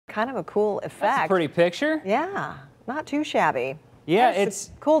kind of a cool effect. That's a pretty picture. Yeah, not too shabby. Yeah, it's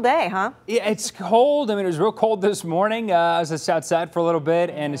a cool day, huh? Yeah, it's cold. I mean, it was real cold this morning. I was just outside for a little bit,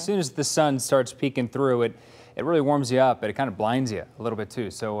 and as soon as the sun starts peeking through, it really warms you up, but it kind of blinds you a little bit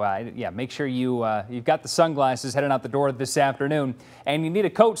too. So yeah, make sure you've got the sunglasses heading out the door this afternoon, and you need a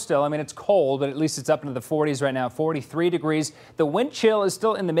coat still. I mean, it's cold, but at least it's up into the 40s right now, 43 degrees. The wind chill is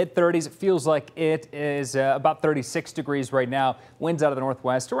still in the mid-30s. It feels like it is about 36 degrees right now. Winds out of the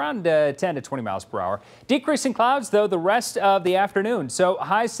northwest around 10 to 20 miles per hour. Decreasing clouds though the rest of the afternoon. So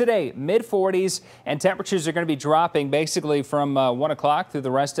highs today mid-40s, and temperatures are going to be dropping basically from 1 o'clock through the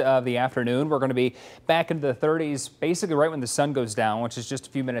rest of the afternoon. We're going to be back into the 30s basically right when the sun goes down, which is just a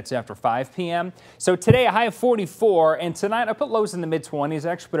few minutes after 5 p.m. So today a high of 44, and tonight I put lows in the mid-20s.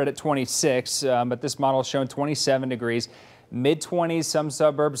 I actually put it at 26, but this model is showing 27 degrees. Mid-20s, some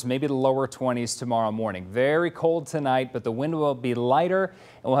suburbs, maybe the lower 20s tomorrow morning. Very cold tonight, but the wind will be lighter,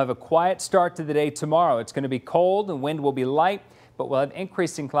 and we'll have a quiet start to the day tomorrow. It's going to be cold, and wind will be light, but we'll have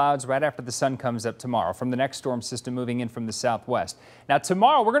increasing clouds right after the sun comes up tomorrow from the next storm system moving in from the southwest. Now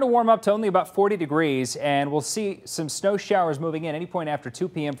tomorrow we're going to warm up to only about 40 degrees, and we'll see some snow showers moving in any point after 2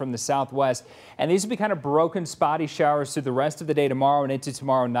 p.m. from the southwest. And these will be kind of broken, spotty showers through the rest of the day tomorrow and into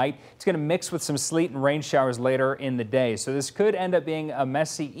tomorrow night. It's going to mix with some sleet and rain showers later in the day. So this could end up being a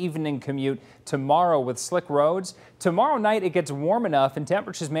messy evening commute tomorrow with slick roads. Tomorrow night it gets warm enough and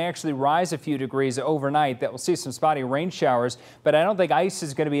temperatures may actually rise a few degrees overnight that we'll see some spotty rain showers, but I don't think ice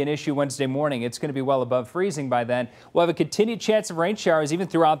is going to be an issue Wednesday morning. It's going to be well above freezing by then. We'll have a continued chance of rain showers even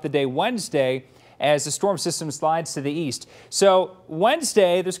throughout the day Wednesday as the storm system slides to the east. So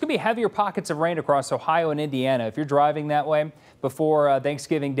Wednesday, there's going to be heavier pockets of rain across Ohio and Indiana. If you're driving that way before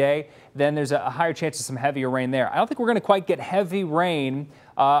Thanksgiving Day, then there's a higher chance of some heavier rain there. I don't think we're going to quite get heavy rain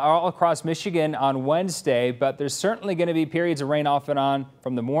all across Michigan on Wednesday, but there's certainly going to be periods of rain off and on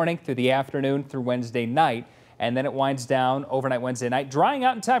from the morning through the afternoon through Wednesday night. And then it winds down overnight Wednesday night, drying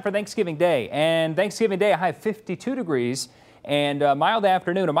out in time for Thanksgiving Day. And Thanksgiving Day, a high of 52 degrees and a mild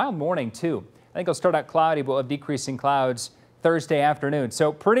afternoon, a mild morning too. I think it'll start out cloudy, but we'll have decreasing clouds Thursday afternoon.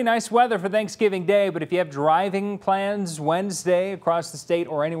 So pretty nice weather for Thanksgiving Day, but if you have driving plans Wednesday across the state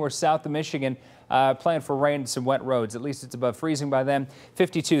or anywhere south of Michigan, plan for rain and some wet roads. At least it's above freezing by then.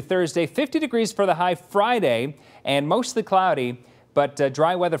 52 Thursday, 50 degrees for the high Friday, and mostly cloudy. But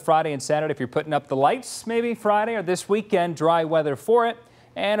dry weather Friday and Saturday if you're putting up the lights maybe Friday or this weekend, dry weather for it.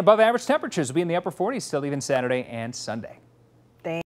 And above average temperatures will be in the upper 40s still even Saturday and Sunday.